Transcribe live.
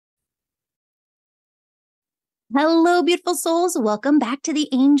Hello, beautiful souls. Welcome back to the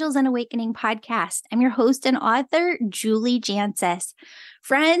Angels and Awakening podcast. I'm your host and author, Julie Jancius.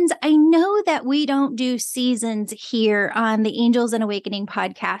 Friends, I know that we don't do seasons here on the Angels and Awakening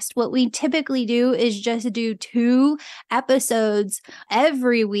podcast. What we typically do is just do 2 episodes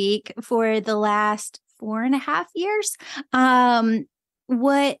every week for the last 4.5 years.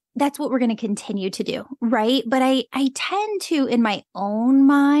 That's what we're going to continue to do, right? But I tend to, in my own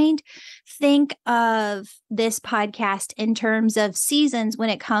mind, think of this podcast in terms of seasons when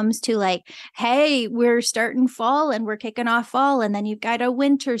it comes to like, hey, we're starting fall and we're kicking off fall, and then you've got a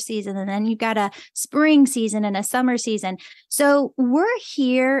winter season, and then you've got a spring season and a summer season. So we're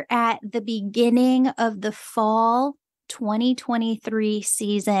here at the beginning of the fall 2023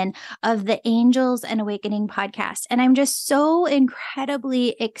 season of the Angels and Awakening podcast. And I'm just so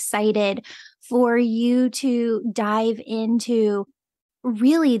incredibly excited for you to dive into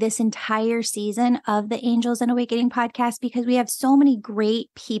really this entire season of the Angels and Awakening podcast, because we have so many great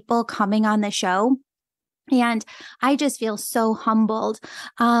people coming on the show. And I just feel so humbled.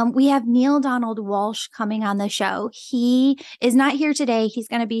 We have Neil Donald Walsh coming on the show. He is not here today. He's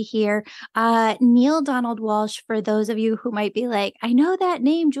going to be here. Neil Donald Walsh, for those of you who might be like, I know that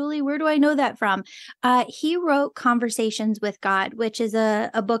name, Julie. Where do I know that from? He wrote Conversations with God, which is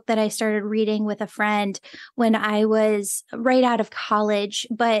a book that I started reading with a friend when I was right out of college.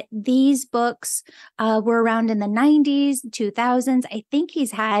 But these books were around in the 90s, 2000s. I think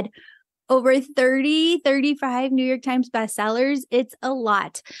he's had over 30, 35 New York Times bestsellers. It's a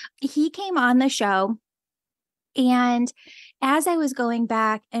lot. He came on the show, and as I was going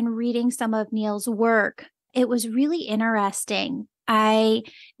back and reading some of Neil's work, it was really interesting. I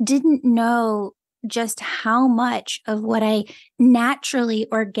didn't know just how much of what I naturally,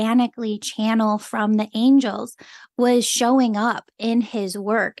 organically channel from the angels was showing up in his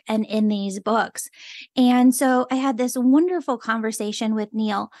work and in these books. And so I had this wonderful conversation with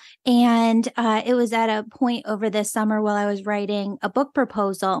Neil, and it was at a point over this summer while I was writing a book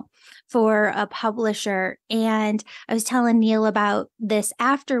proposal for a publisher. And I was telling Neil about this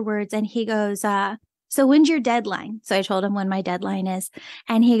afterwards, and he goes, so when's your deadline? So I told him when my deadline is,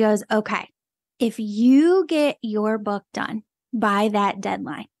 and he goes, okay, if you get your book done by that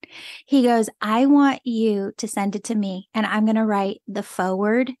deadline, he goes, I want you to send it to me, and I'm going to write the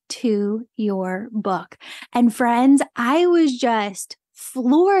foreword to your book. And friends, I was just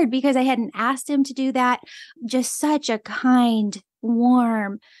floored because I hadn't asked him to do that. Just such a kind,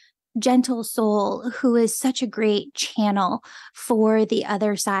 warm, gentle soul who is such a great channel for the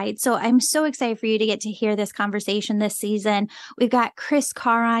other side. So I'm so excited for you to get to hear this conversation this season. We've got Chris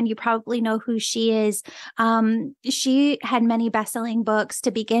Carr on. You probably know who she is. She had many best-selling books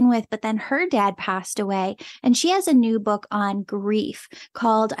to begin with, but then her dad passed away, and she has a new book on grief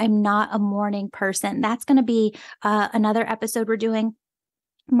called I'm Not a Mourning Person. That's going to be another episode we're doing.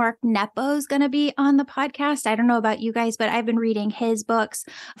 Mark Nepo is going to be on the podcast. I don't know about you guys, but I've been reading his books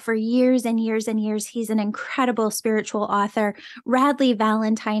for years and years and years. He's an incredible spiritual author. Radley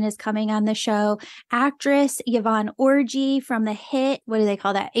Valentine is coming on the show. Actress Yvonne Orji from the hit, what do they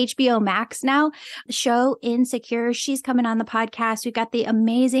call that? HBO Max now, show Insecure. She's coming on the podcast. We've got the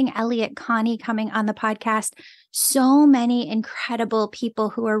amazing Elliot Connie coming on the podcast. So many incredible people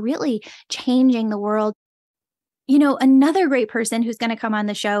who are really changing the world. You know, another great person who's going to come on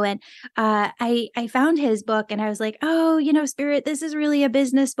the show, and I found his book, and I was like, oh, you know, Spirit, this is really a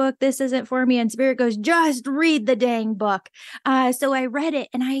business book. This isn't for me. And Spirit goes, just read the dang book. So I read it,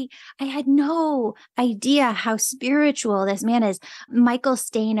 and I had no idea how spiritual this man is, Michael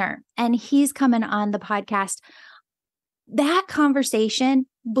Stainer, and he's coming on the podcast. That conversation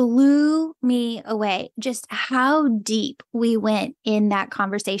blew me away, just how deep we went in that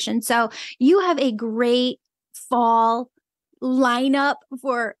conversation. So you have a great fall lineup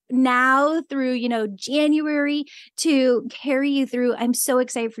for now through, January to carry you through. I'm so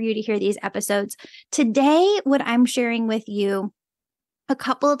excited for you to hear these episodes. Today, what I'm sharing with you, a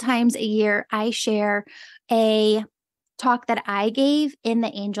couple of times a year, I share a talk that I gave in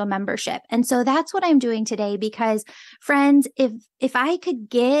the angel membership. And so that's what I'm doing today, because friends, if I could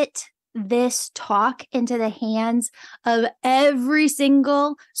get this talk into the hands of every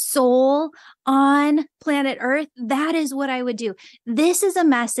single soul on planet Earth, that is what I would do. This is a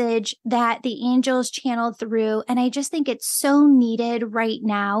message that the angels channeled through, and I just think it's so needed right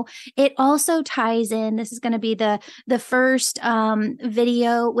now. It also ties in, this is going to be the first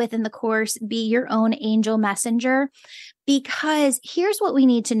video within the course, Be Your Own Angel Messenger, because here's what we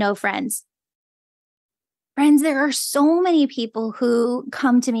need to know, friends. Friends, there are so many people who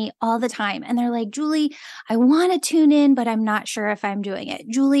come to me all the time and they're like, Julie, I want to tune in, but I'm not sure if I'm doing it.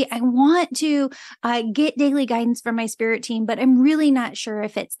 Julie, I want to get daily guidance from my spirit team, but I'm really not sure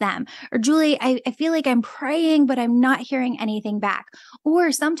if it's them. Or Julie, I feel like I'm praying, but I'm not hearing anything back.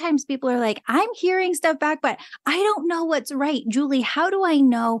 Or sometimes people are like, I'm hearing stuff back, but I don't know what's right. Julie, how do I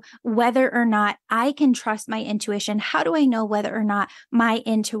know whether or not I can trust my intuition? How do I know whether or not my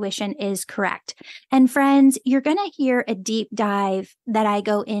intuition is correct? And friends, you're going to hear a deep dive that I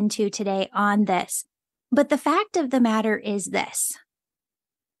go into today on this. But the fact of the matter is this.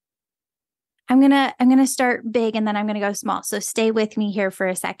 I'm going to start big and then I'm going to go small. So stay with me here for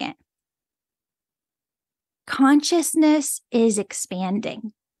a second. Consciousness is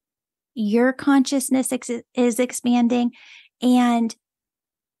expanding. Your consciousness is expanding. And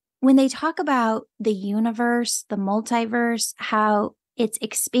when they talk about the universe, the multiverse, how it's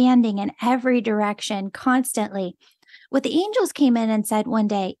expanding in every direction constantly, what the angels came in and said one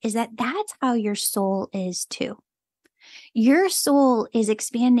day is that that's how your soul is too. Your soul is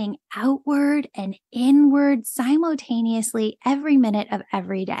expanding outward and inward simultaneously every minute of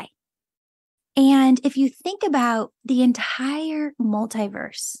every day. And if you think about the entire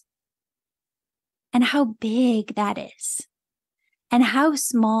multiverse and how big that is, and how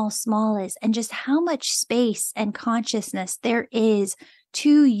small is, and just how much space and consciousness there is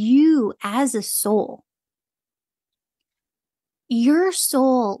to you as a soul. Your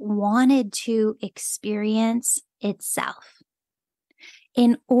soul wanted to experience itself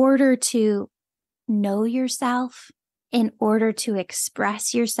in order to know yourself, in order to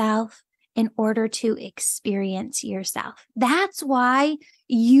express yourself, in order to experience yourself. That's why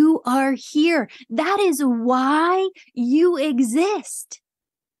you are here. That is why you exist.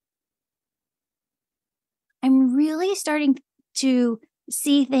 I'm really starting to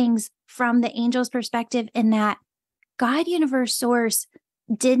see things from the angel's perspective in that God, universe, source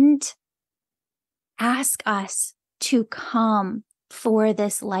didn't ask us to come for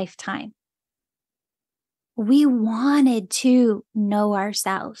this lifetime. We wanted to know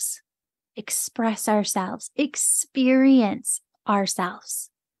ourselves, express ourselves, experience ourselves.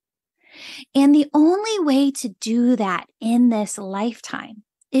 And the only way to do that in this lifetime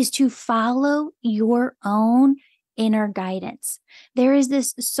is to follow your own inner guidance. There is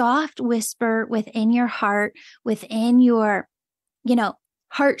this soft whisper within your heart, within your,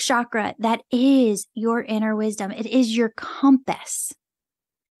 heart chakra that is your inner wisdom. It is your compass.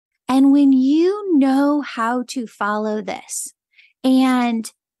 And when you know how to follow this and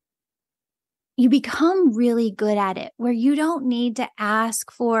you become really good at it, where you don't need to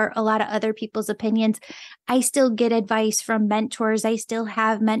ask for a lot of other people's opinions. I still get advice from mentors. I still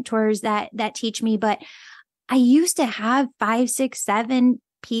have mentors that teach me, but I used to have 5, 6, 7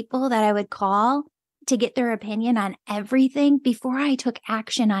 people that I would call to get their opinion on everything before I took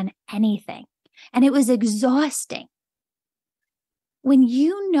action on anything. And it was exhausting. When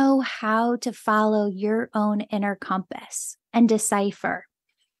you know how to follow your own inner compass and decipher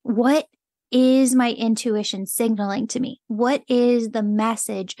what is my intuition signaling to me? What is the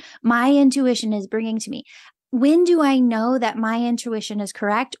message my intuition is bringing to me? When do I know that my intuition is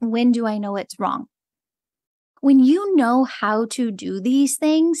correct? When do I know it's wrong? When you know how to do these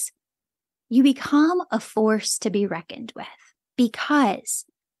things, you become a force to be reckoned with because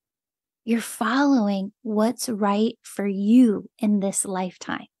you're following what's right for you in this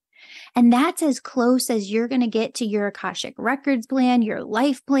lifetime. And that's as close as you're going to get to your Akashic Records plan, your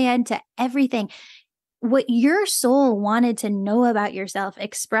life plan, to everything. What your soul wanted to know about yourself,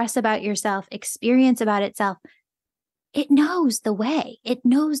 express about yourself, experience about itself, it knows the way. It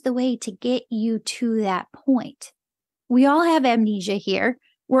knows the way to get you to that point. We all have amnesia here.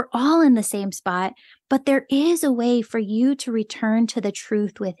 We're all in the same spot, but there is a way for you to return to the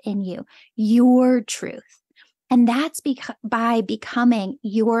truth within you, your truth. And that's by becoming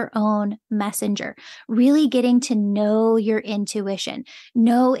your own messenger, really getting to know your intuition,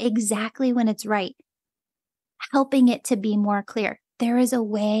 know exactly when it's right, helping it to be more clear. There is a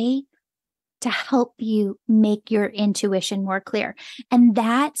way to help you make your intuition more clear. And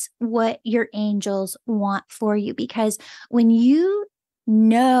that's what your angels want for you, because when you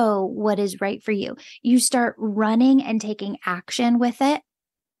know what is right for you, you start running and taking action with it.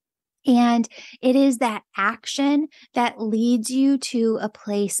 And it is that action that leads you to a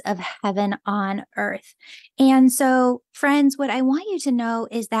place of heaven on earth. And so, friends, what I want you to know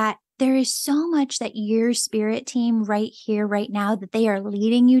is that there is so much that your spirit team right here, right now, that they are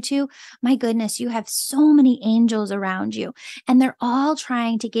leading you to. My goodness, you have so many angels around you, and they're all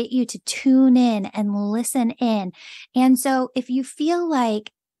trying to get you to tune in and listen in. And so if you feel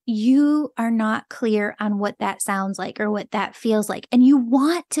like you are not clear on what that sounds like or what that feels like, and you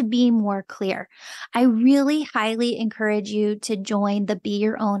want to be more clear, I really highly encourage you to join the Be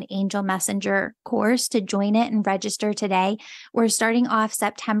Your Own Angel Messenger course, to join it and register today. We're starting off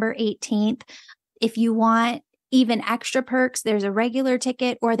September 18th. If you want even extra perks, there's a regular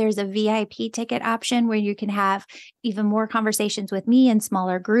ticket or there's a VIP ticket option where you can have even more conversations with me in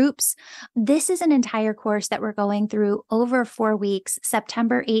smaller groups. This is an entire course that we're going through over 4 weeks,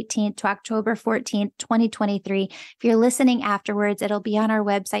 September 18th to October 14th, 2023. If you're listening afterwards, it'll be on our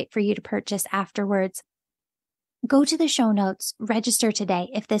website for you to purchase afterwards. Go to the show notes, register today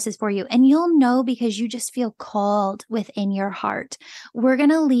if this is for you, and you'll know because you just feel called within your heart. We're going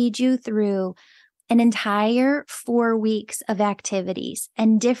to lead you through an entire 4 weeks of activities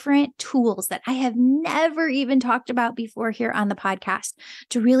and different tools that I have never even talked about before here on the podcast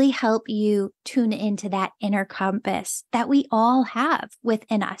to really help you tune into that inner compass that we all have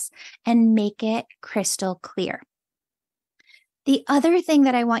within us and make it crystal clear. The other thing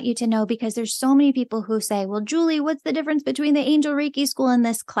that I want you to know, because there's so many people who say, well, Julie, what's the difference between the Angel Reiki School and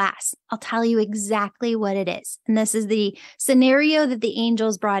this class? I'll tell you exactly what it is. And this is the scenario that the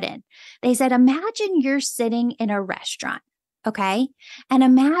angels brought in. They said, imagine you're sitting in a restaurant, okay? And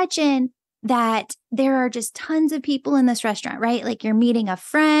imagine that there are just tons of people in this restaurant, right? Like you're meeting a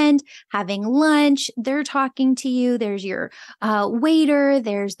friend, having lunch, they're talking to you. There's your waiter,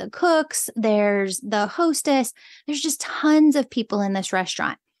 there's the cooks, there's the hostess. There's just tons of people in this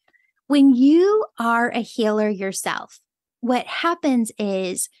restaurant. When you are a healer yourself, what happens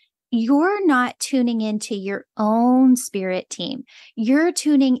is you're not tuning into your own spirit team. You're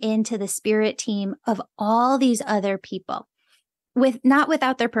tuning into the spirit team of all these other people. Not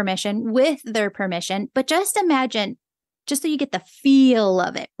without their permission, with their permission, but just imagine, just so you get the feel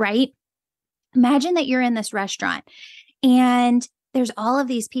of it, right? Imagine that you're in this restaurant and there's all of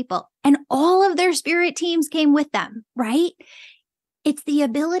these people and all of their spirit teams came with them, right? It's the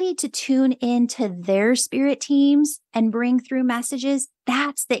ability to tune into their spirit teams and bring through messages.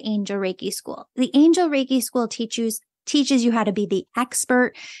 That's the Angel Reiki School. The Angel Reiki School teaches you how to be the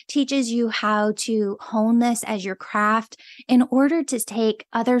expert, teaches you how to hone this as your craft in order to take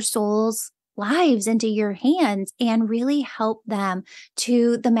other souls' lives into your hands and really help them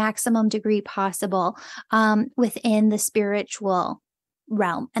to the maximum degree possible within the spiritual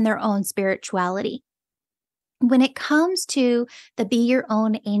realm and their own spirituality. When it comes to the Be Your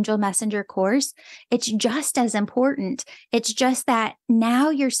Own Angel Messenger course, it's just as important. It's just that now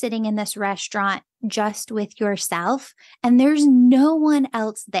you're sitting in this restaurant just with yourself and there's no one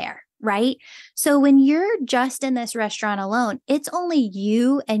else there, right? So when you're just in this restaurant alone, it's only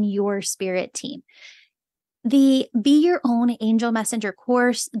you and your spirit team. The Be Your Own Angel Messenger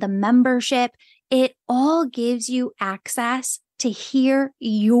course, the membership, it all gives you access to hear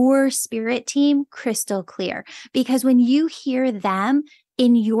your spirit team crystal clear. Because when you hear them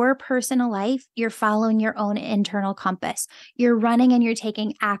in your personal life, you're following your own internal compass. You're running and you're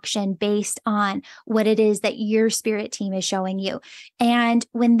taking action based on what it is that your spirit team is showing you. And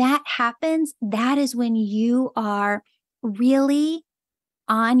when that happens, that is when you are really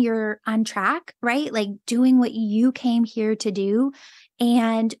on track, right? Like doing what you came here to do.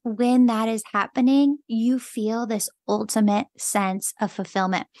 And when that is happening, you feel this ultimate sense of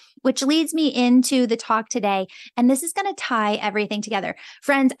fulfillment, which leads me into the talk today. And this is going to tie everything together.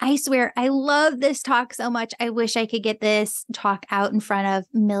 Friends, I swear, I love this talk so much. I wish I could get this talk out in front of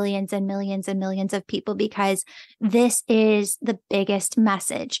millions and millions and millions of people, because this is the biggest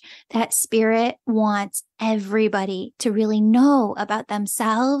message that Spirit wants everybody to really know about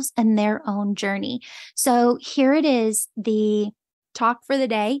themselves and their own journey. So here it is, the talk for the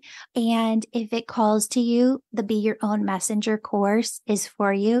day. And if it calls to you, the Be Your Own Messenger course is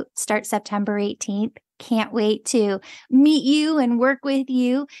for you. Start September 18th. Can't wait to meet you and work with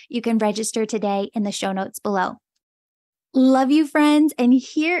you. You can register today in the show notes below. Love you, friends. And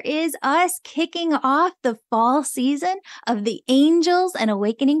here is us kicking off the fall season of the Angels and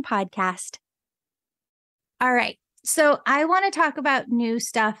Awakening podcast. All right. So I want to talk about new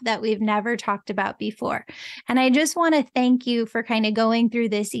stuff that we've never talked about before. And I just want to thank you for kind of going through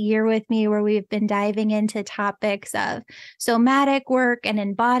this year with me, where we've been diving into topics of somatic work and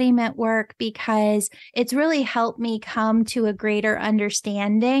embodiment work, because it's really helped me come to a greater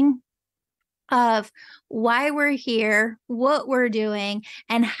understanding of why we're here, what we're doing,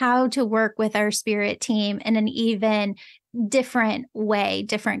 and how to work with our spirit team in an even different way,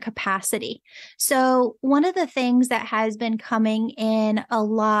 different capacity. So one of the things that has been coming in a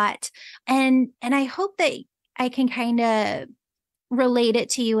lot, and I hope that I can kind of relate it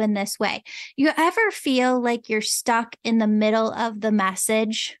to you in this way. You ever feel like you're stuck in the middle of the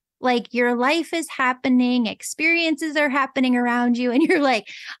message? Like your life is happening, experiences are happening around you, and you're like,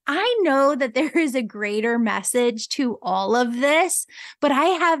 I know that there is a greater message to all of this, but I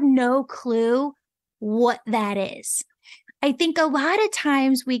have no clue what that is. I think a lot of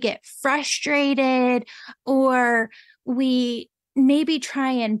times we get frustrated or we maybe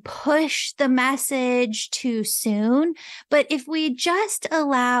try and push the message too soon. But if we just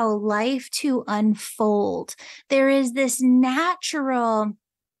allow life to unfold, there is this natural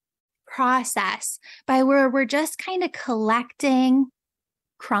process by where we're just kind of collecting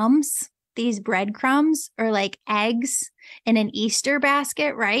crumbs, these breadcrumbs or like eggs in an Easter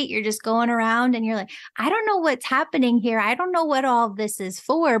basket, right? You're just going around and you're like, I don't know what's happening here. I don't know what all of this is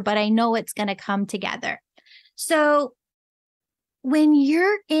for, but I know it's going to come together. So when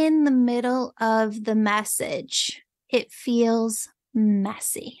you're in the middle of the message, it feels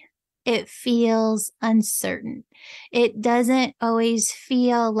messy. It feels uncertain. It doesn't always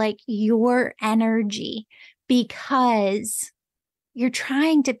feel like your energy because you're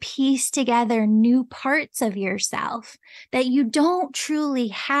trying to piece together new parts of yourself that you don't truly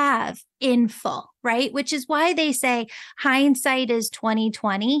have in full, right? Which is why they say hindsight is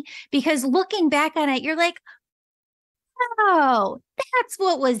 2020, because looking back on it, you're like, oh, that's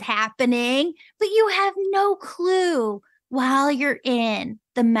what was happening, but you have no clue while you're in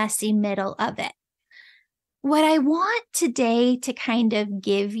the messy middle of it. What I want today to kind of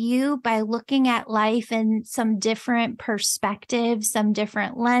give you by looking at life in some different perspectives, some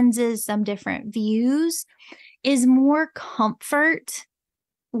different lenses, some different views is more comfort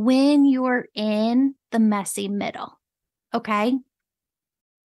when you're in the messy middle. Okay.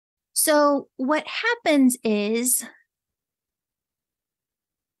 So what happens is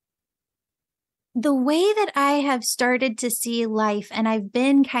the way that I have started to see life, and I've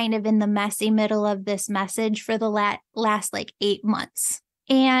been kind of in the messy middle of this message for the last like 8 months.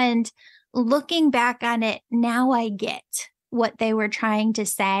 And looking back on it, now I get what they were trying to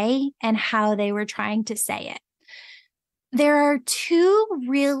say and how they were trying to say it. There are two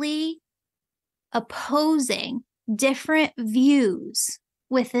really opposing different views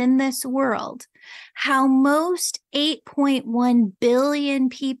within this world, how most 8.1 billion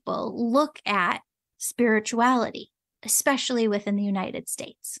people look at spirituality, especially within the United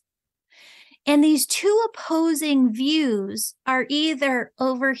States. And these two opposing views are either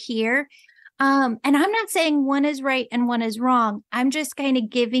over here, and I'm not saying one is right and one is wrong. I'm just kind of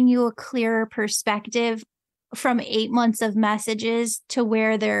giving you a clearer perspective from 8 months of messages to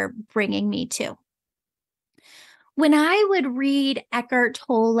where they're bringing me to. When I would read Eckhart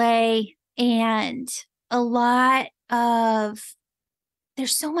Tolle and a lot of,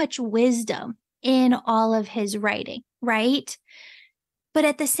 there's so much wisdom in all of his writing, right? But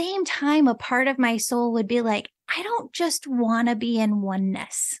at the same time, a part of my soul would be like, I don't just want to be in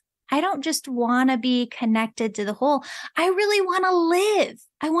oneness. I don't just want to be connected to the whole. I really want to live.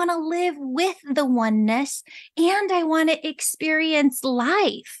 I want to live with the oneness, and I want to experience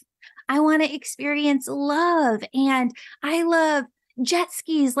life. I want to experience love, and I love jet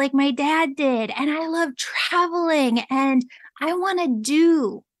skis like my dad did, and I love traveling, and I want to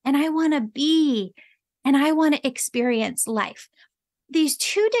do, and I want to be, and I want to experience life. These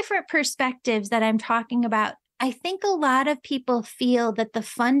two different perspectives that I'm talking about, I think a lot of people feel that the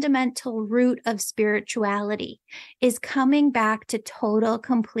fundamental root of spirituality is coming back to total,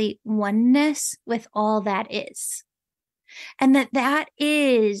 complete oneness with all that is. And that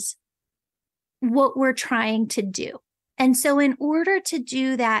is what we're trying to do. And so in order to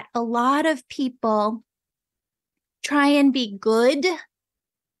do that, a lot of people try and be good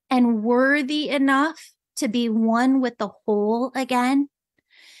and worthy enough to be one with the whole again.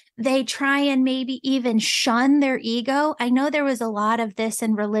 They try and maybe even shun their ego. I know there was a lot of this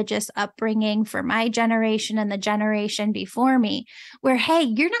in religious upbringing for my generation and the generation before me, where, hey,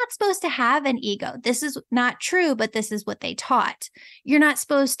 you're not supposed to have an ego. This is not true, but this is what they taught. You're not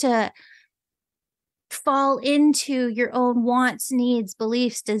supposed to fall into your own wants, needs,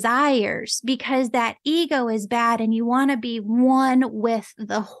 beliefs, desires, because that ego is bad and you want to be one with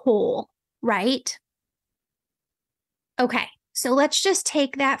the whole, right? Okay, so let's just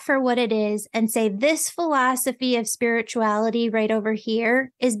take that for what it is and say this philosophy of spirituality right over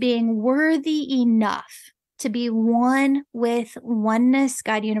here is being worthy enough to be one with oneness,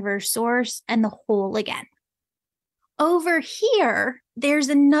 God, universe, source, and the whole again. Over here, there's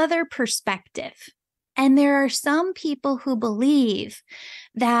another perspective. And there are some people who believe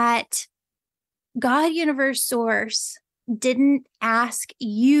that God, universe, source didn't ask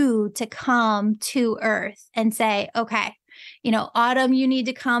you to come to Earth and say, okay, Autumn, you need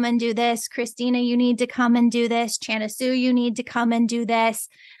to come and do this. Christina, you need to come and do this. Chanasu, you need to come and do this.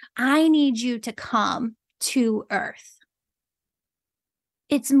 I need you to come to earth.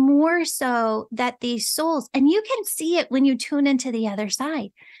 It's more so that these souls, and you can see it when you tune into the other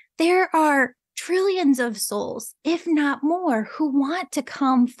side, there are trillions of souls, if not more, who want to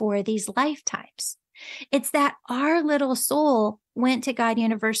come for these lifetimes. It's that our little soul went to God,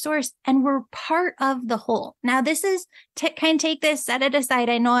 universe, source, and we're part of the whole. Now, this is, kind of take this, set it aside.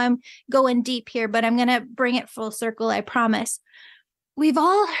 I know I'm going deep here, but I'm going to bring it full circle, I promise. We've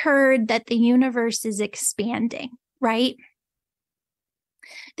all heard that the universe is expanding, right?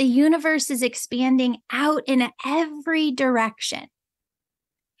 The universe is expanding out in every direction.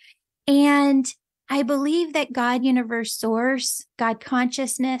 And I believe that God, universe, source, God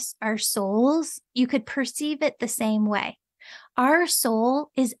consciousness, our souls, you could perceive it the same way. Our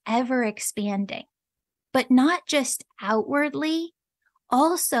soul is ever expanding, but not just outwardly,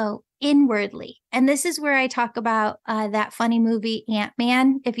 also inwardly. And this is where I talk about that funny movie,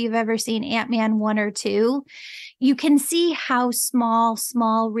 Ant-Man. If you've ever seen Ant-Man 1 or 2, you can see how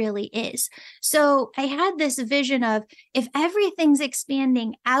small really is. So I had this vision of, if everything's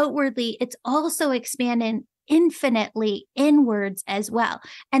expanding outwardly, it's also expanding infinitely inwards as well.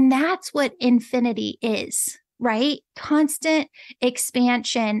 And that's what infinity is, right? Constant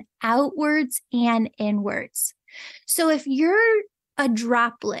expansion outwards and inwards. So if you're a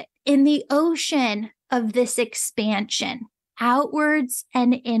droplet in the ocean of this expansion, outwards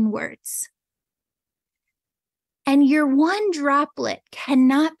and inwards, and your one droplet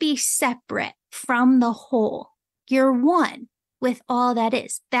cannot be separate from the whole. You're one with all that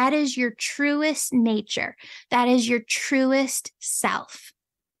is. That is your truest nature. That is your truest self.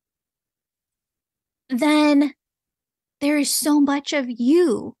 Then there is so much of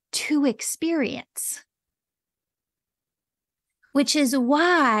you to experience, which is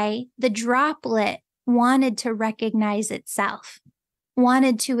why the droplet wanted to recognize itself,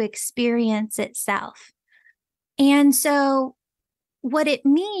 wanted to experience itself. And so what it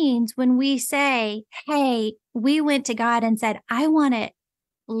means when we say, hey, we went to God and said, I want to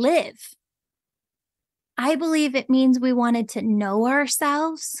live, I believe it means we wanted to know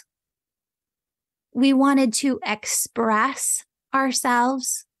ourselves. We wanted to express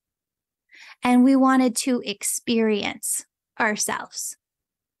ourselves, and we wanted to experience ourselves.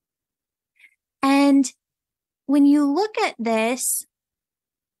 And when you look at this,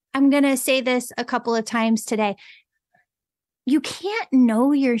 I'm going to say this a couple of times today. You can't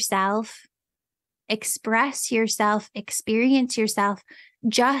know yourself, express yourself, experience yourself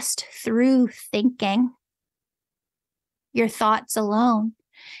just through thinking your thoughts alone.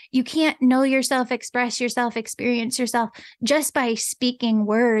 You can't know yourself, express yourself, experience yourself just by speaking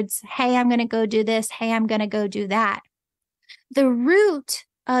words. Hey, I'm going to go do this. Hey, I'm going to go do that. The root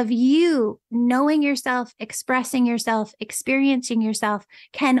of you knowing yourself, expressing yourself, experiencing yourself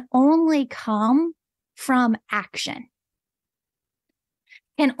can only come from action.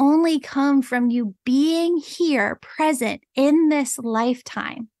 Can only come from you being here, present in this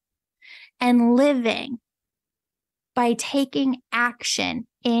lifetime, and living by taking action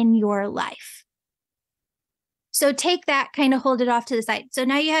in your life. So take that, kind of hold it off to the side. So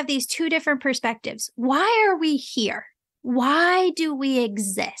now you have these two different perspectives. Why are we here? Why do we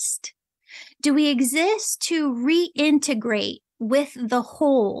exist? Do we exist to reintegrate with the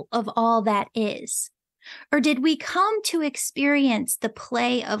whole of all that is? Or did we come to experience the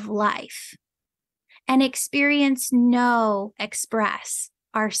play of life and experience, know, express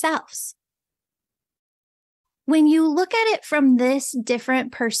ourselves? When you look at it from this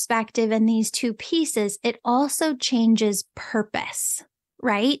different perspective and these two pieces, it also changes purpose,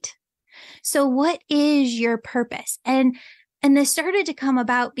 right? So what is your purpose? And this started to come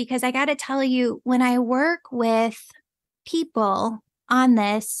about because I got to tell you, when I work with people on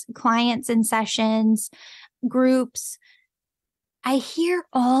this, clients in sessions, groups, I hear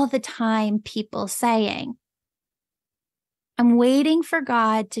all the time people saying, I'm waiting for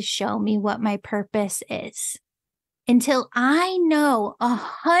God to show me what my purpose is. Until I know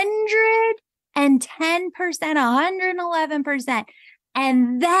 110%, 111%,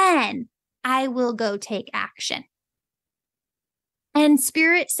 and then I will go take action. And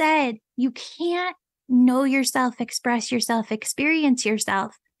Spirit said, you can't know yourself, express yourself, experience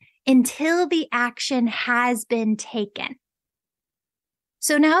yourself until the action has been taken.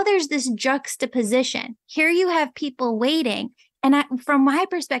 So now there's this juxtaposition. Here you have people waiting. And from my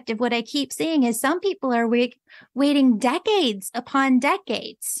perspective, what I keep seeing is some people are waiting decades upon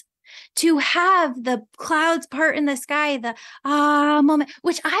decades to have the clouds part in the sky, the moment,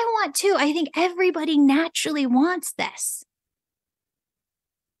 which I want too. I think everybody naturally wants this.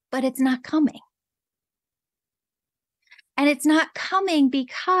 but it's not coming. And it's not coming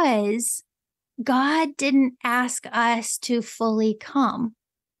because God didn't ask us to fully come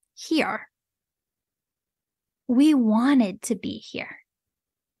here. We wanted to be here.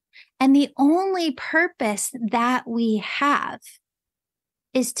 And the only purpose that we have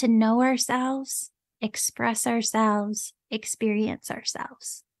is to know ourselves, express ourselves, experience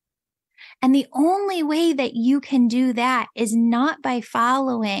ourselves. And the only way that you can do that is not by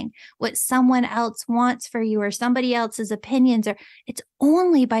following what someone else wants for you or somebody else's opinions, or it's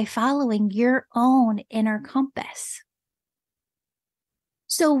only by following your own inner compass.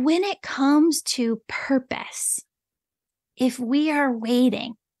 So when it comes to purpose, if we are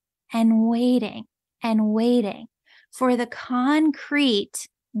waiting and waiting and waiting for the concrete,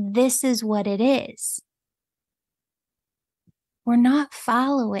 this is what it is, we're not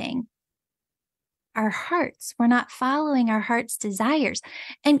following our hearts. We're not following our heart's desires.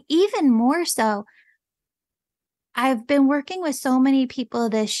 And even more so, I've been working with so many people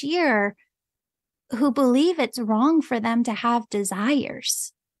this year who believe it's wrong for them to have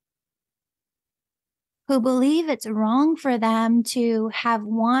desires, who believe it's wrong for them to have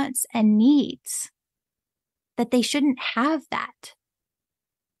wants and needs, that they shouldn't have that.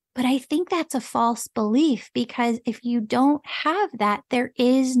 But I think that's a false belief, because if you don't have that, there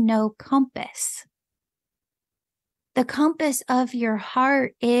is no compass. The compass of your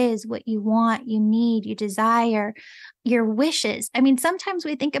heart is what you want, you need, you desire, your wishes. I mean, sometimes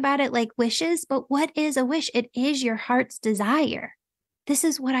we think about it like wishes, but what is a wish? It is your heart's desire. This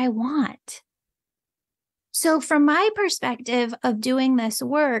is what I want. So from my perspective of doing this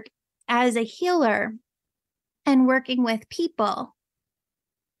work as a healer and working with people,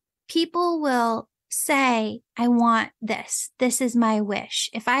 people will say, I want this. This is my wish.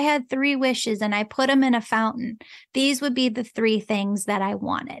 If I had 3 wishes and I put them in a fountain, these would be the 3 things that I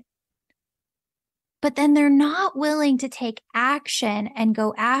wanted. But then they're not willing to take action and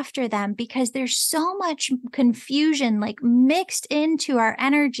go after them because there's so much confusion like mixed into our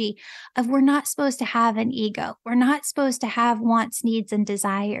energy of we're not supposed to have an ego. We're not supposed to have wants, needs, and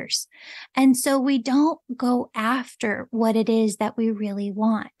desires. And so we don't go after what it is that we really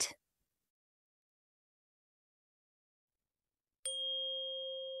want.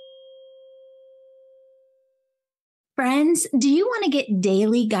 Friends, do you want to get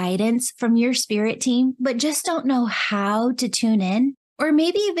daily guidance from your spirit team, but just don't know how to tune in? Or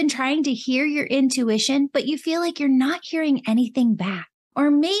maybe you've been trying to hear your intuition, but you feel like you're not hearing anything back. Or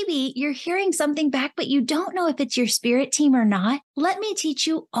maybe you're hearing something back, but you don't know if it's your spirit team or not. Let me teach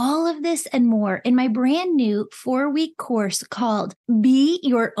you all of this and more in my brand new 4-week course called Be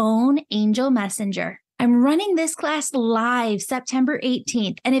Your Own Angel Messenger. I'm running this class live September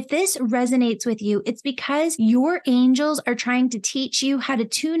 18th. And if this resonates with you, it's because your angels are trying to teach you how to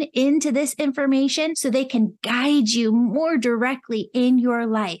tune into this information so they can guide you more directly in your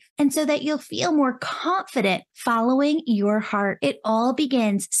life and so that you'll feel more confident following your heart. It all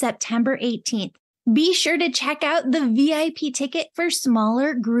begins September 18th. Be sure to check out the VIP ticket for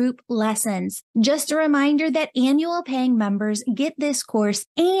smaller group lessons. Just a reminder that annual paying members get this course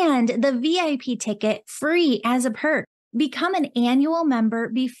and the VIP ticket free as a perk. Become an annual member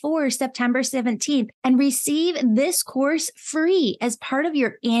before September 17th and receive this course free as part of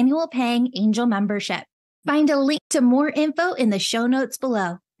your annual paying angel membership. Find a link to more info in the show notes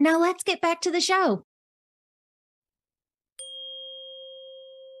below. Now let's get back to the show.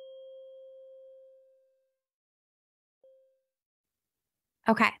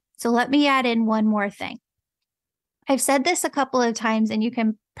 Okay, so let me add in one more thing. I've said this a couple of times, and you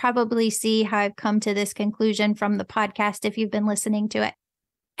can probably see how I've come to this conclusion from the podcast if you've been listening to it.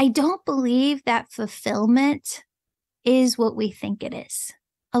 I don't believe that fulfillment is what we think it is.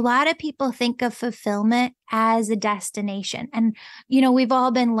 A lot of people think of fulfillment as a destination. And, we've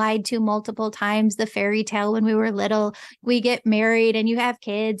all been lied to multiple times. The fairy tale when we were little, we get married and you have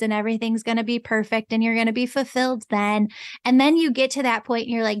kids and everything's going to be perfect and you're going to be fulfilled then. And then you get to that point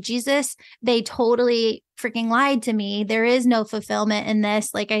and you're like, Jesus, they totally freaking lied to me. There is no fulfillment in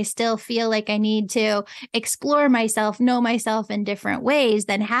this. Like, I still feel like I need to explore myself, know myself in different ways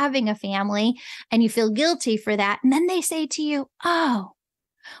than having a family. And you feel guilty for that. And then they say to you, oh,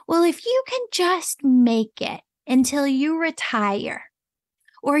 well, if you can just make it until you retire,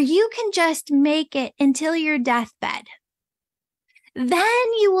 or you can just make it until your deathbed,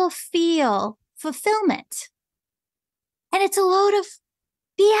 then you will feel fulfillment. And it's a load of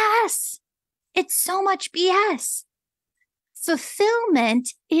BS. It's so much BS.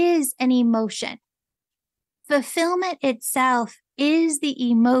 Fulfillment is an emotion. Fulfillment itself is the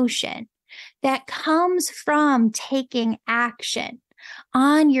emotion that comes from taking action,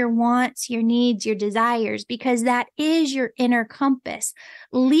 on your wants, your needs, your desires, because that is your inner compass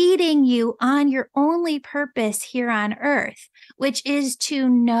leading you on your only purpose here on earth, which is to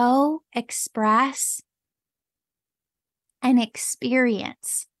know, express, and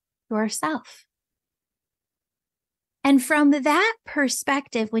experience yourself. And from that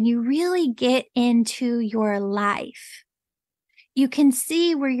perspective, when you really get into your life, you can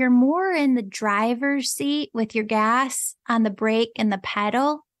see where you're more in the driver's seat with your gas on the brake and the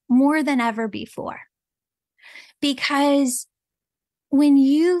pedal more than ever before. Because when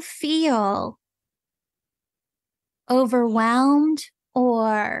you feel overwhelmed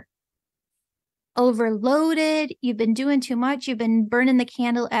or overloaded, you've been doing too much, you've been burning the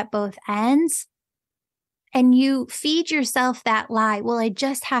candle at both ends, and you feed yourself that lie, well, I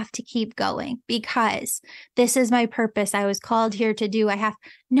just have to keep going because this is my purpose. I was called here to do.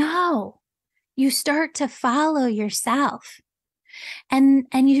 No, you start to follow yourself and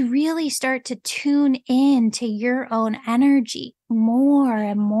you really start to tune in to your own energy more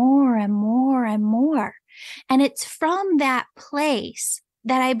and more and more and more. And it's from that place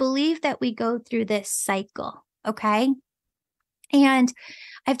that I believe that we go through this cycle. Okay. And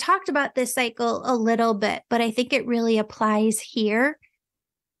I've talked about this cycle a little bit, but I think it really applies here.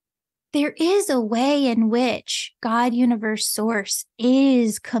 There is a way in which God, universe, source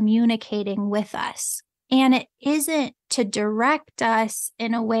is communicating with us. And it isn't to direct us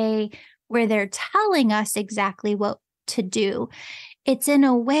in a way where they're telling us exactly what to do. It's in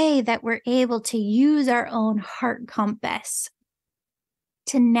a way that we're able to use our own heart compass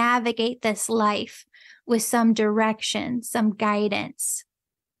to navigate this life with some direction, some guidance,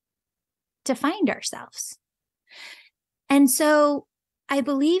 to find ourselves. And so I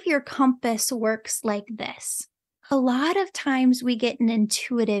believe your compass works like this. A lot of times we get an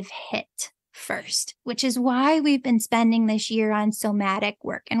intuitive hit first, which is why we've been spending this year on somatic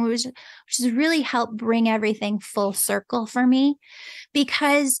work, and which has really helped bring everything full circle for me.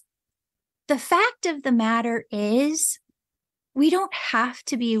 Because the fact of the matter is, we don't have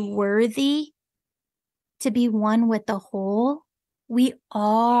to be worthy to be one with the whole. We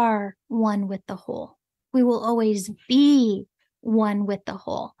are one with the whole. We will always be one with the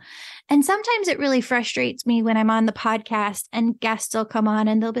whole. And sometimes it really frustrates me when I'm on the podcast and guests will come on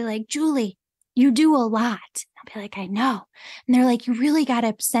and they'll be like, Julie, you do a lot. I'll be like, I know. And they're like, you really got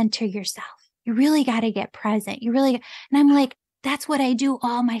to center yourself. You really got to get present. And I'm like, that's what I do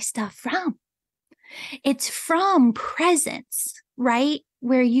all my stuff from. It's from presence, right?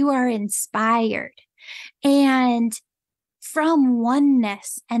 Where you are inspired. And from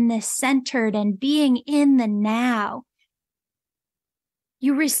oneness and the centered and being in the now,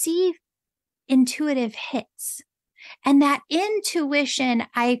 you receive intuitive hits. And that intuition,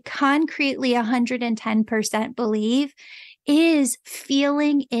 I concretely 110% believe, is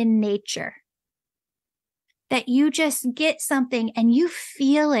feeling in nature. That you just get something and you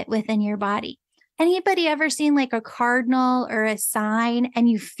feel it within your body. Anybody ever seen like a cardinal or a sign and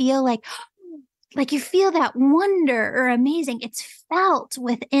you feel like you feel that wonder or amazing? It's felt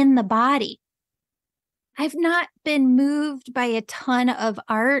within the body. I've not been moved by a ton of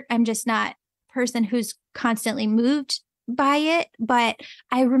art. I'm just not a person who's constantly moved by it. But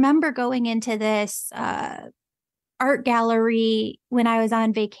I remember going into this art gallery when I was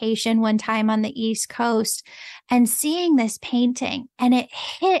on vacation one time on the East Coast and seeing this painting, and it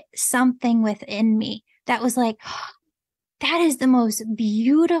hit something within me that was like, that is the most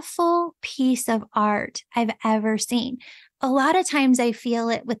beautiful piece of art I've ever seen. A lot of times I feel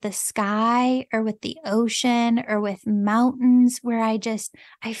it with the sky or with the ocean or with mountains where I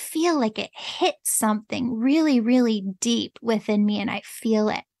feel like it hits something really, really deep within me and I feel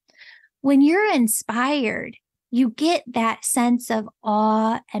it. When you're inspired, you get that sense of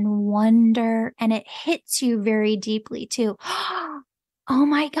awe and wonder, and it hits you very deeply too. Oh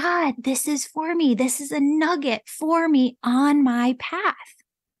my God, this is for me. This is a nugget for me on my path.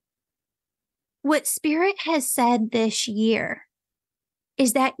 What Spirit has said this year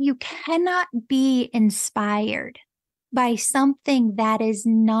is that you cannot be inspired by something that is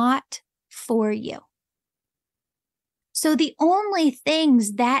not for you. So the only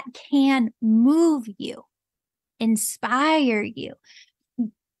things that can move you, inspire you,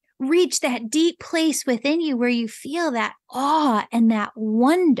 reach that deep place within you where you feel that awe and that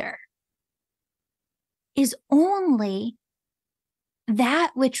wonder is only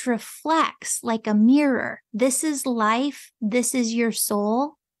that which reflects like a mirror. This is life. This is your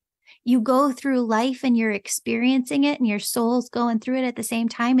soul. You go through life and you're experiencing it and your soul's going through it at the same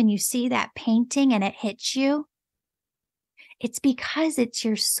time, and you see that painting and it hits you. It's because it's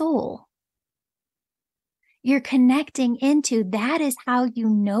your soul. You're connecting into that is how you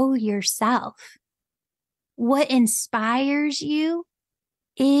know yourself. What inspires you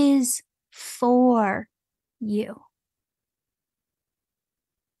is for you.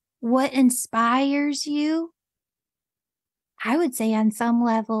 What inspires you, I would say on some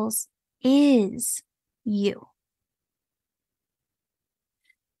levels, is you.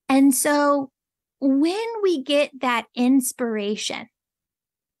 And so when we get that inspiration,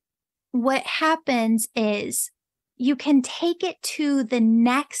 what happens is you can take it to the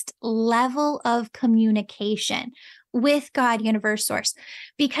next level of communication with God, universe, source,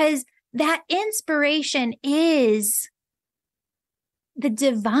 because that inspiration is the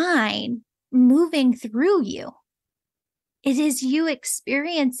divine moving through you. It is you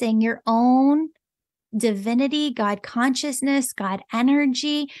experiencing your own divinity, God consciousness, God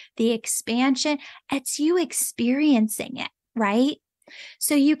energy, the expansion. It's you experiencing it, right?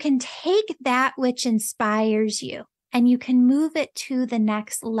 So you can take that which inspires you and you can move it to the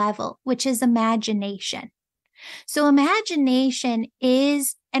next level, which is imagination. So imagination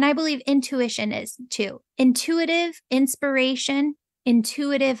is, and I believe intuition is too, intuitive inspiration,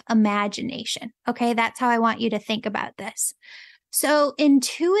 intuitive imagination. Okay, that's how I want you to think about this. So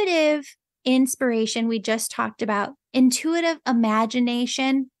intuitive inspiration, we just talked about. Intuitive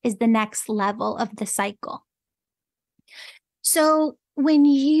imagination is the next level of the cycle. So when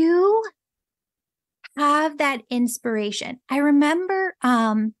you have that inspiration, I remember,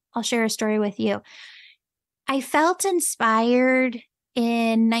 I'll share a story with you. I felt inspired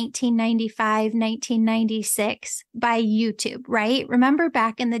in 1995, 1996 by YouTube, right? Remember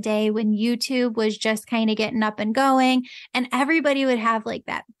back in the day when YouTube was just kind of getting up and going and everybody would have like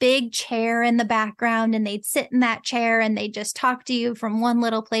that big chair in the background and they'd sit in that chair and they'd just talk to you from one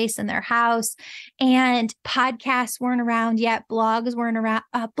little place in their house, and podcasts weren't around yet. Blogs weren't around.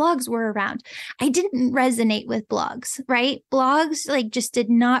 Blogs were around. I didn't resonate with blogs, right? Blogs like just did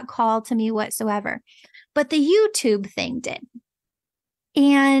not call to me whatsoever, but the YouTube thing did.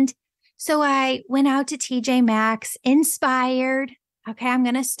 And so I went out to TJ Maxx, inspired. Okay, I'm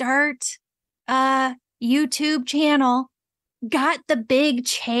going to start a YouTube channel. Got the big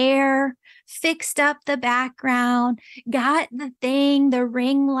chair, fixed up the background, got the thing, the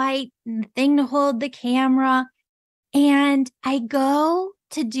ring light, and the thing to hold the camera. And I go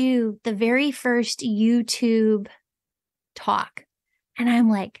to do the very first YouTube talk. And I'm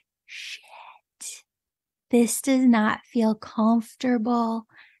like, shit. This does not feel comfortable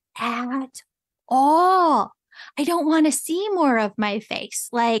at all. I don't want to see more of my face.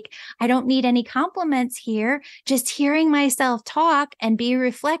 Like, I don't need any compliments here. Just hearing myself talk and be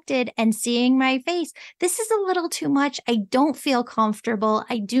reflected and seeing my face. This is a little too much. I don't feel comfortable.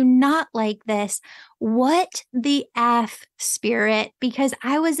 I do not like this. What the F, spirit? Because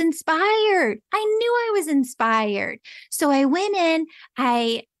I was inspired. I knew I was inspired. So I went in,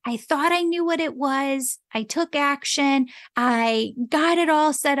 I thought I knew what it was. I took action. I got it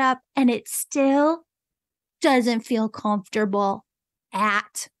all set up, and it still doesn't feel comfortable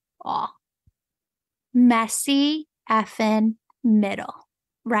at all. Messy effing middle,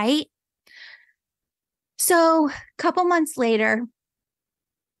 right? So a couple months later,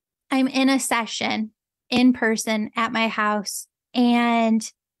 I'm in a session in person at my house. And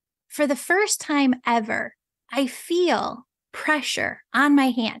for the first time ever, I feel pressure on my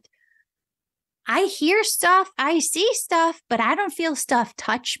hand. I hear stuff, I see stuff, but I don't feel stuff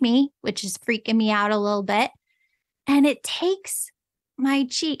touch me, which is freaking me out a little bit. And it takes my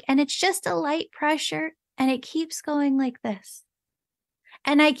cheek and it's just a light pressure and it keeps going like this.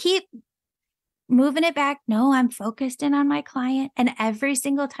 And I keep moving it back. No, I'm focused in on my client. And every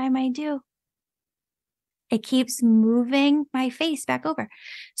single time I do, it keeps moving my face back over.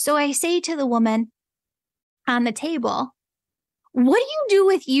 So I say to the woman on the table, what do you do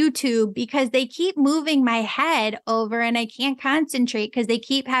with YouTube? Because they keep moving my head over and I can't concentrate because they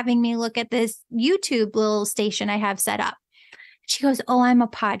keep having me look at this YouTube little station I have set up. She goes, oh, I'm a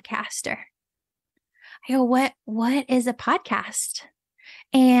podcaster. I go, what is a podcast?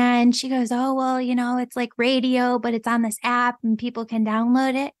 And she goes, oh, well, it's like radio, but it's on this app and people can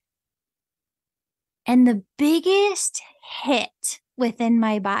download it. And the biggest hit within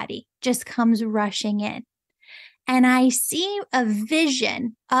my body just comes rushing in. And I see a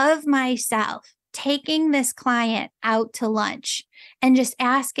vision of myself taking this client out to lunch and just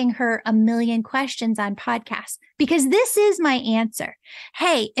asking her a million questions on podcasts, because this is my answer.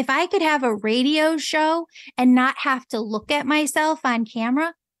 Hey, if I could have a radio show and not have to look at myself on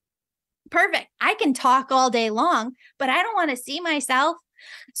camera, perfect. I can talk all day long, but I don't want to see myself.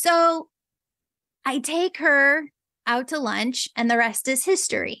 So I take her out to lunch and the rest is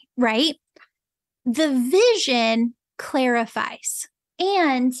history, right? the vision clarifies.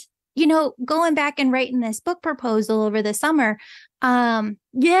 And, going back and writing this book proposal over the summer,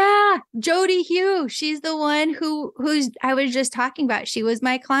 Jody Hugh, she's the one who's I was just talking about. She was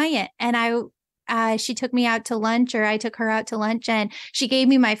my client, and she took me out to lunch, or I took her out to lunch, and she gave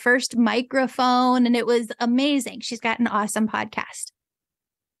me my first microphone, and it was amazing. She's got an awesome podcast.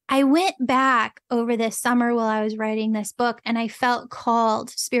 I went back over this summer while I was writing this book, and I felt called.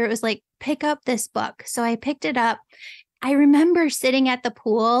 Spirit was like, pick up this book. So I picked it up. I remember sitting at the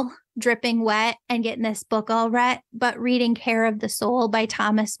pool, dripping wet, and getting this book all read, but reading Care of the Soul by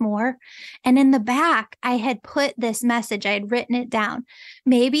Thomas More. And in the back, I had put this message. I had written it down.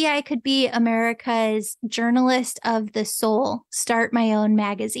 Maybe I could be America's journalist of the soul, start my own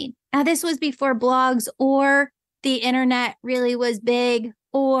magazine. Now, this was before blogs or the internet really was big,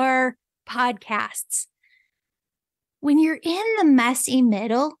 or podcasts. When you're in the messy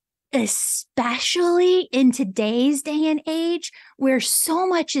middle, especially in today's day and age, where so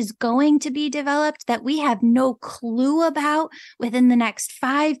much is going to be developed that we have no clue about within the next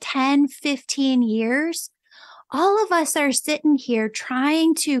 5, 10, 15 years, all of us are sitting here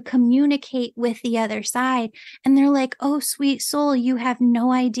trying to communicate with the other side. And they're like, oh, sweet soul, you have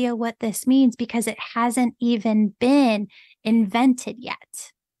no idea what this means because it hasn't even been invented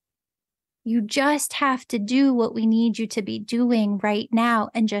yet. You just have to do what we need you to be doing right now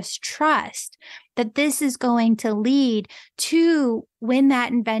and just trust that this is going to lead to when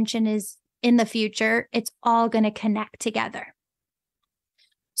that invention is in the future, it's all going to connect together.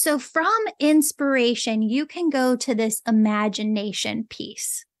 So from inspiration, you can go to this imagination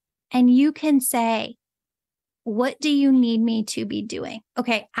piece and you can say, what do you need me to be doing?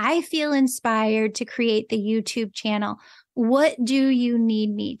 Okay, I feel inspired to create the YouTube channel. What do you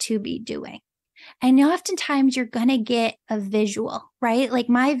need me to be doing? And oftentimes you're going to get a visual, right? Like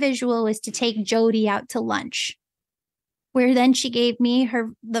my visual was to take Jody out to lunch, where then she gave me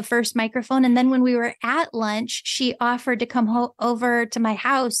the first microphone. And then when we were at lunch, she offered to come over to my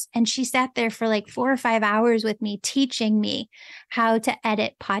house, and she sat there for like 4 or 5 hours with me, teaching me how to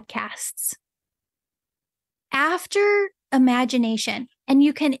edit podcasts. After imagination, and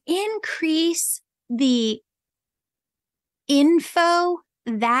you can increase the info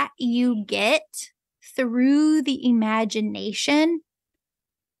that you get through the imagination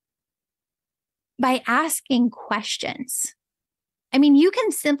by asking questions. I mean, you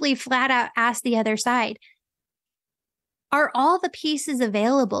can simply flat out ask the other side, are all the pieces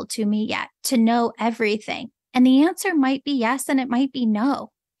available to me yet to know everything? And the answer might be yes, and it might be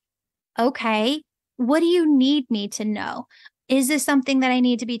no. Okay, what do you need me to know? Is this something that I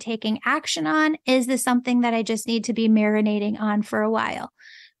need to be taking action on? Is this something that I just need to be marinating on for a while?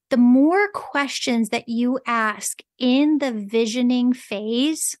 The more questions that you ask in the visioning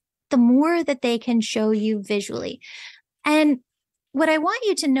phase, the more that they can show you visually. And what I want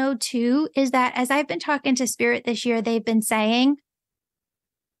you to know too is that as I've been talking to Spirit this year, they've been saying,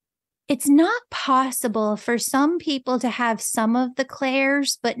 it's not possible for some people to have some of the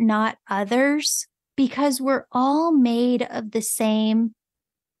clairs, but not others, because we're all made of the same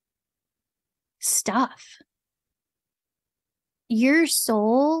stuff. Your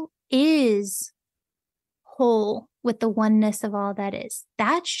soul is whole with the oneness of all that is.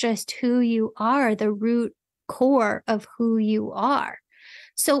 That's just who you are, the root core of who you are.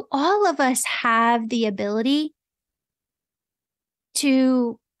 So all of us have the ability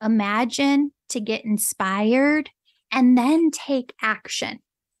to imagine, to get inspired, and then take action.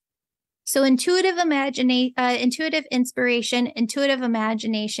 So intuitive inspiration, intuitive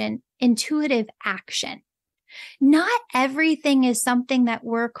imagination, intuitive action. Not everything is something that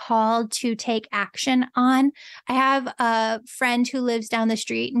we're called to take action on. I have a friend who lives down the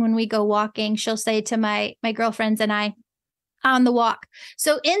street, and when we go walking, she'll say to my girlfriends and I on the walk,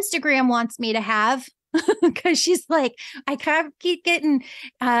 so Instagram wants me to have, because she's like, I kind of keep getting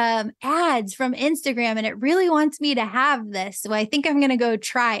ads from Instagram and it really wants me to have this. So I think I'm going to go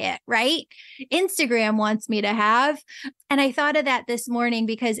try it, right? Instagram wants me to have. And I thought of that this morning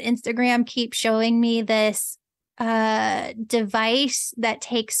because Instagram keeps showing me this device that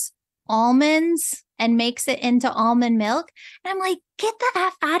takes almonds and makes it into almond milk. And I'm like, get the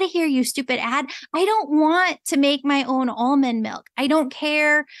F out of here, you stupid ad. I don't want to make my own almond milk. I don't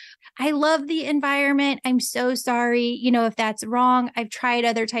care. I love the environment. I'm so sorry, if that's wrong. I've tried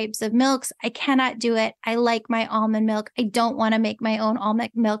other types of milks. I cannot do it. I like my almond milk. I don't want to make my own almond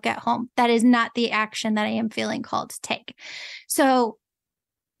milk at home. That is not the action that I am feeling called to take. So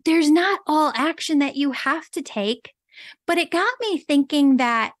there's not all action that you have to take, but it got me thinking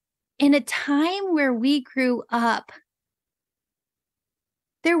that in a time where we grew up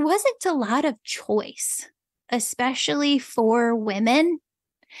there wasn't a lot of choice, especially for women.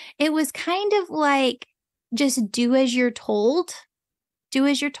 It was kind of like just do as you're told, do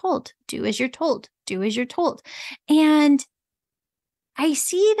as you're told, do as you're told, do as you're told. And I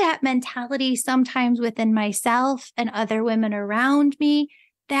see that mentality sometimes within myself and other women around me,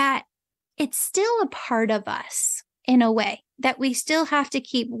 that it's still a part of us in a way that we still have to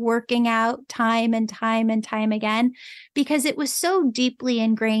keep working out time and time and time again, because it was so deeply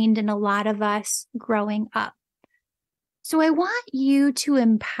ingrained in a lot of us growing up. So I want you to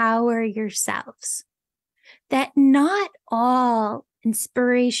empower yourselves that not all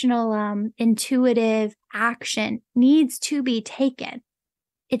inspirational, intuitive action needs to be taken.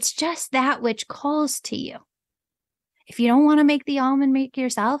 It's just that which calls to you. If you don't want to make the almond milk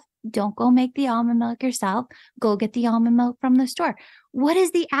yourself, don't go make the almond milk yourself. Go get the almond milk from the store. What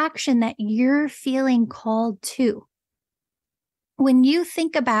is the action that you're feeling called to? When you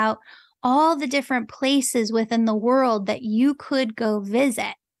think about all the different places within the world that you could go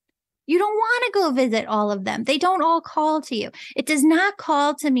visit, you don't want to go visit all of them. They don't all call to you. It does not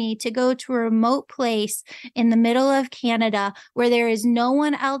call to me to go to a remote place in the middle of Canada where there is no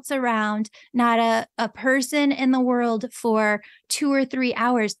one else around, not a person in the world for 2 or 3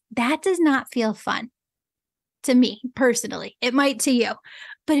 hours. That does not feel fun to me personally. It might to you.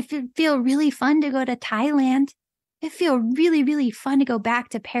 But if it feel really fun to go to Thailand, it feel really, really fun to go back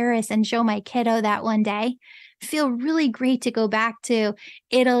to Paris and show my kiddo that one day. Feel really great to go back to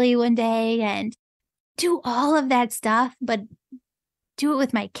Italy one day and do all of that stuff, but do it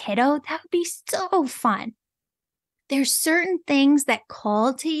with my kiddo. That would be so fun. There's certain things that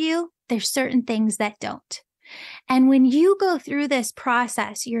call to you. There's certain things that don't. And when you go through this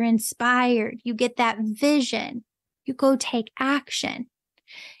process, you're inspired, you get that vision, you go take action.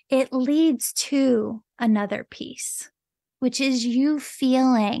 It leads to another piece, which is you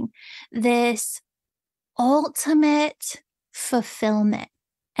feeling this ultimate fulfillment.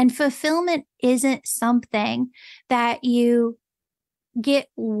 And fulfillment isn't something that you get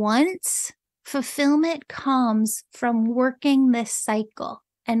once. Fulfillment comes from working this cycle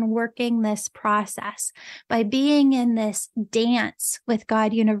and working this process by being in this dance with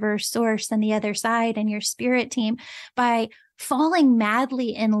God, universe, source, and the other side and your spirit team, by falling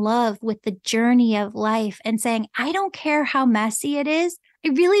madly in love with the journey of life and saying, I don't care how messy it is. I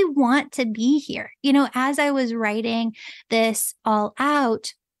really want to be here. You know, as I was writing this all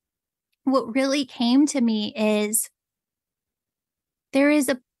out, what really came to me is there is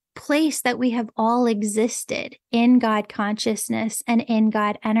a place that we have all existed in God consciousness and in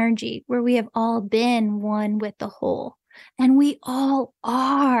God energy, where we have all been one with the whole. And we all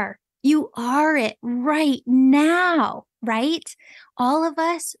are. You are it right now, right? All of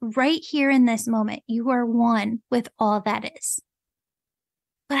us right here in this moment, you are one with all that is.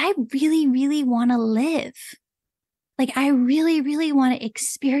 But I really, really want to live. Like, I really, really want to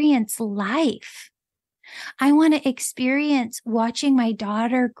experience life. I want to experience watching my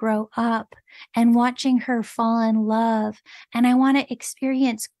daughter grow up and watching her fall in love. And I want to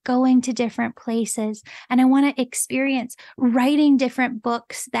experience going to different places. And I want to experience writing different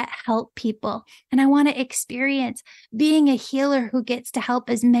books that help people. And I want to experience being a healer who gets to help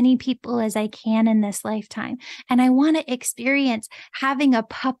as many people as I can in this lifetime. And I want to experience having a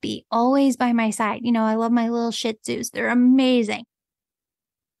puppy always by my side. You know, I love my little Shih Tzus. They're amazing.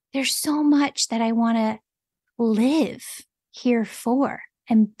 There's so much that I want to live here for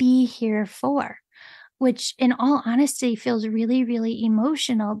and be here for, which in all honesty feels really, really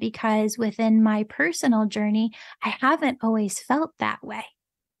emotional, because within my personal journey, I haven't always felt that way.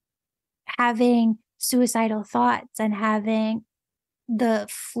 Having suicidal thoughts and having the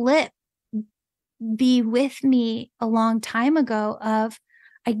flip be with me a long time ago of,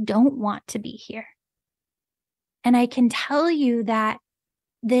 I don't want to be here. And I can tell you that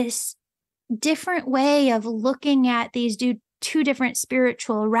this different way of looking at these two different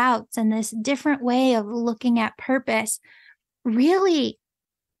spiritual routes and this different way of looking at purpose really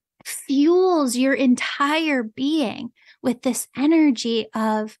fuels your entire being with this energy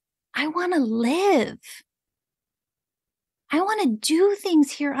of, I want to live. I want to do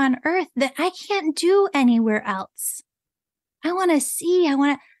things here on earth that I can't do anywhere else. I want to see, I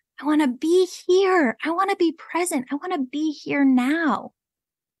want to be here. I want to be present. I want to be here now.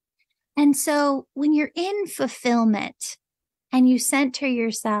 And so when you're in fulfillment and you center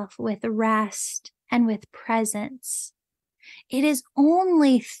yourself with rest and with presence, it is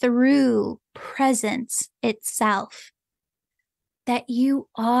only through presence itself that you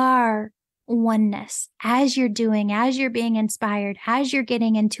are oneness. As you're being inspired, as you're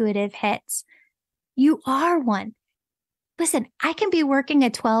getting intuitive hits, you are one. Listen, I can be working a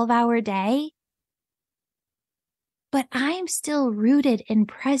 12-hour day, but I'm still rooted in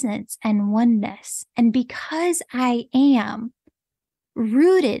presence and oneness. And because I am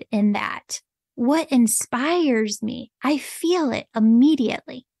rooted in that, what inspires me, I feel it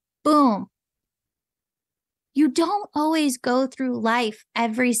immediately. Boom. You don't always go through life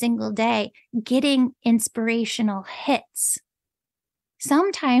every single day getting inspirational hits.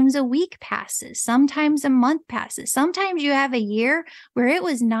 Sometimes a week passes, sometimes a month passes, sometimes you have a year where it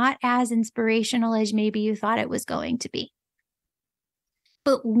was not as inspirational as maybe you thought it was going to be.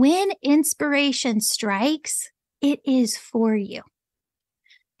 But when inspiration strikes, it is for you.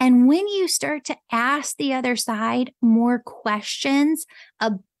 And when you start to ask the other side more questions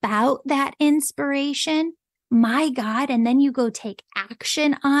about that inspiration, my God, and then you go take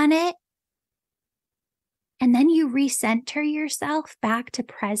action on it, and then you recenter yourself back to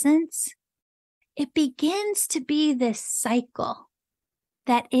presence, it begins to be this cycle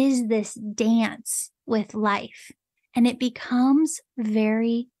that is this dance with life, and it becomes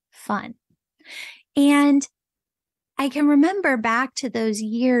very fun. And I can remember back to those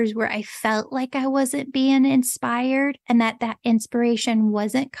years where I felt like I wasn't being inspired and that inspiration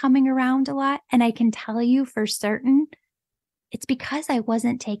wasn't coming around a lot. And I can tell you for certain, it's because I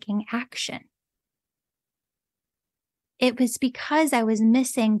wasn't taking action. It was because I was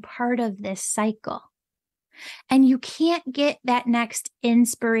missing part of this cycle. And you can't get that next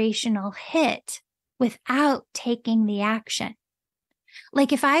inspirational hit without taking the action.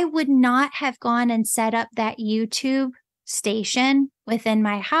 Like if I would not have gone and set up that YouTube station within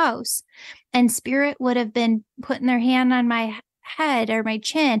my house and spirit would have been putting their hand on my head or my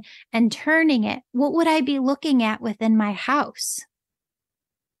chin and turning it, what would I be looking at within my house?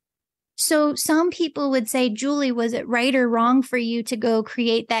 So some people would say, Julie, was it right or wrong for you to go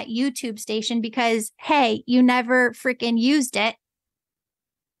create that YouTube station because, hey, you never freaking used it?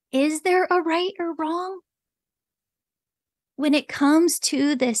 Is there a right or wrong? When it comes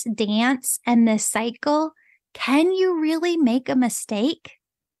to this dance and this cycle, can you really make a mistake?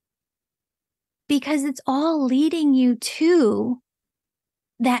 Because it's all leading you to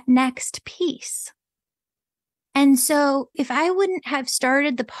that next piece. And so if I wouldn't have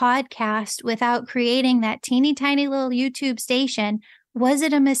started the podcast without creating that teeny tiny little YouTube station, was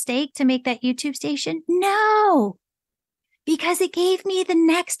it a mistake to make that YouTube station? No, because it gave me the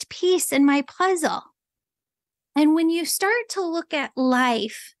next piece in my puzzle. And when you start to look at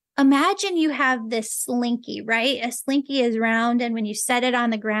life, imagine you have this slinky, right? A slinky is round, and when you set it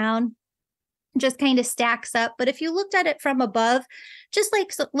on the ground, it just kind of stacks up. But if you looked at it from above, just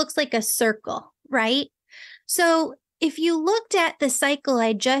like looks like a circle, right? So if you looked at the cycle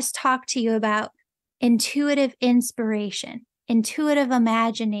I just talked to you about, intuitive inspiration, intuitive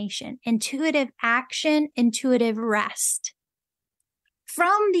imagination, intuitive action, intuitive rest.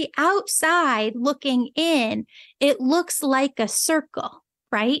 From the outside looking in, it looks like a circle,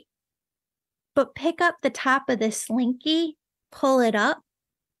 right? But pick up the top of the slinky, pull it up,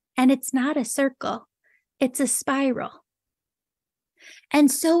 and it's not a circle. It's a spiral. And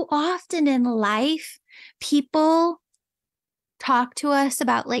so often in life, people talk to us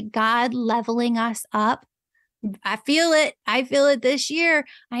about like God leveling us up. I feel it. I feel it this year.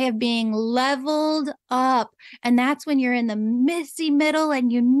 I have being leveled up. And that's when you're in the messy middle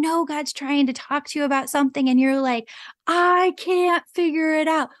and you know God's trying to talk to you about something and you're like, I can't figure it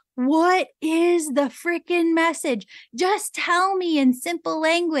out. What is the freaking message? Just tell me in simple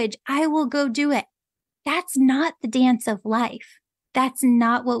language. I will go do it. That's not the dance of life. That's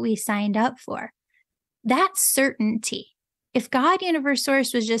not what we signed up for. That's certainty. If God, Universe,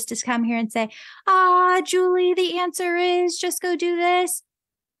 Source was just to come here and say, Julie, the answer is just go do this,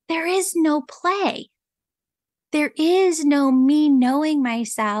 there is no play. There is no me knowing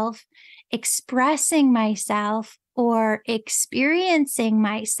myself, expressing myself, or experiencing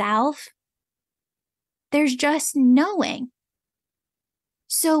myself. There's just knowing.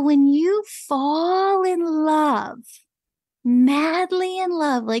 So when you fall in love, madly in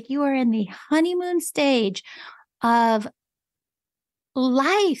love, like you are in the honeymoon stage of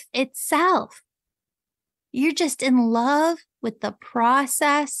life itself, you're just in love with the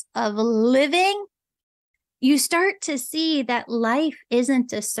process of living, you start to see that life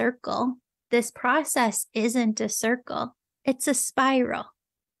isn't a circle. This process isn't a circle. It's a spiral.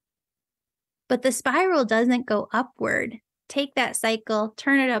 But the spiral doesn't go upward. Take that cycle,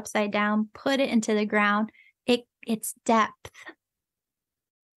 turn it upside down, put it into the ground. It's depth.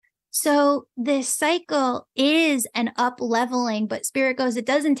 So this cycle is an up leveling, but Spirit goes, it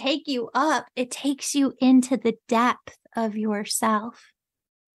doesn't take you up. It takes you into the depth of yourself.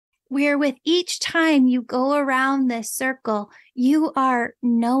 where with each time you go around this circle, you are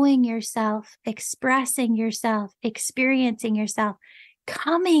knowing yourself, expressing yourself, experiencing yourself,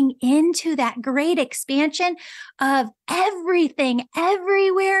 coming into that great expansion of everything,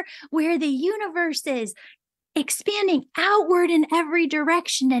 everywhere, where the universe is expanding outward in every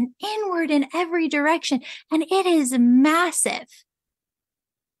direction and inward in every direction. And it is massive.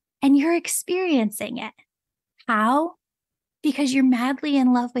 And you're experiencing it. How? Because you're madly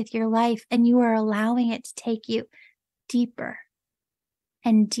in love with your life and you are allowing it to take you deeper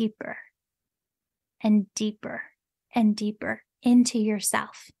and deeper and deeper and deeper into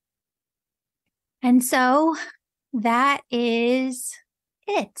yourself. And so that is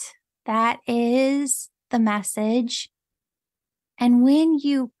it. That is the message. And when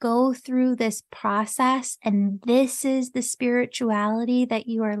you go through this process, and this is the spirituality that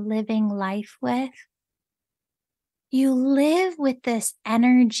you are living life with, you live with this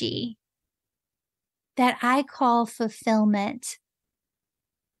energy that I call fulfillment.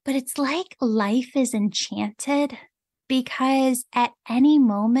 But it's like life is enchanted, because at any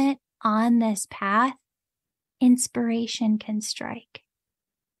moment on this path, inspiration can strike.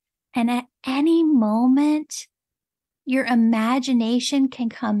 And at any moment, your imagination can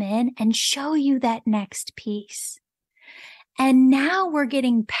come in and show you that next piece. And now we're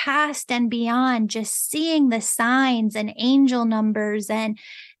getting past and beyond just seeing the signs and angel numbers and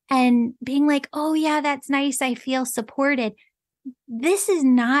being like, oh yeah, that's nice. I feel supported. This is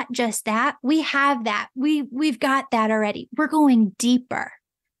not just that. We have that. We've got that already. We're going deeper.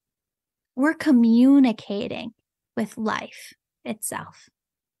 We're communicating with life itself.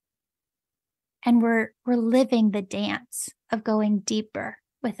 And we're living the dance of going deeper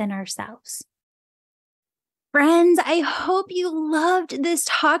within ourselves. Friends, I hope you loved this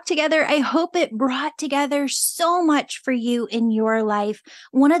talk together. I hope it brought together so much for you in your life.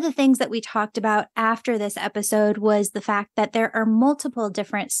 One of the things that we talked about after this episode was the fact that there are multiple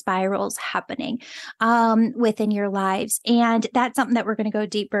different spirals happening within your lives. And that's something that we're going to go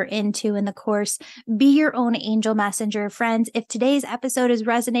deeper into in the course. Be your own angel messenger. Friends, if today's episode is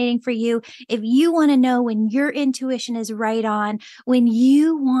resonating for you, if you want to know when your intuition is right on, when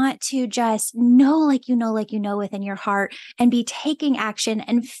you want to just know like you know within your heart and be taking action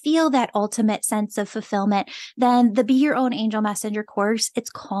and feel that ultimate sense of fulfillment, then the Be Your Own Angel Messenger course,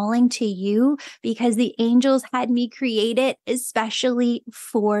 it's calling to you, because the angels had me create it especially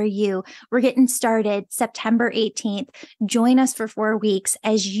for you. We're getting started September 18th. Join us for 4 weeks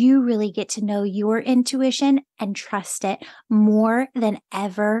as you really get to know your intuition and trust it more than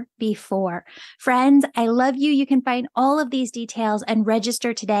ever before. Friends, I love you. You can find all of these details and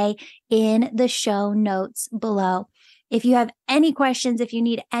register today in the show notes below. If you have any questions, if you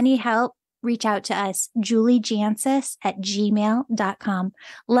need any help, reach out to us, juliejancius@gmail.com.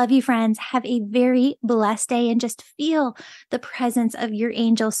 Love you, friends. Have a very blessed day and just feel the presence of your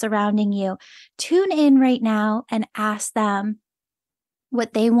angels surrounding you. Tune in right now and ask them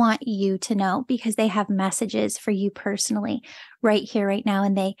what they want you to know, because they have messages for you personally right here, right now.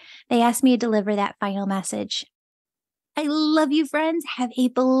 And they asked me to deliver that final message. I love you, friends. Have a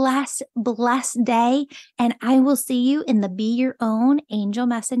blessed day. And I will see you in the Be Your Own Angel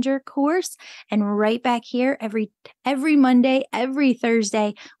Messenger course, and right back here every Monday, every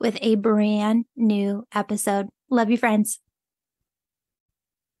Thursday with a brand new episode. Love you, friends.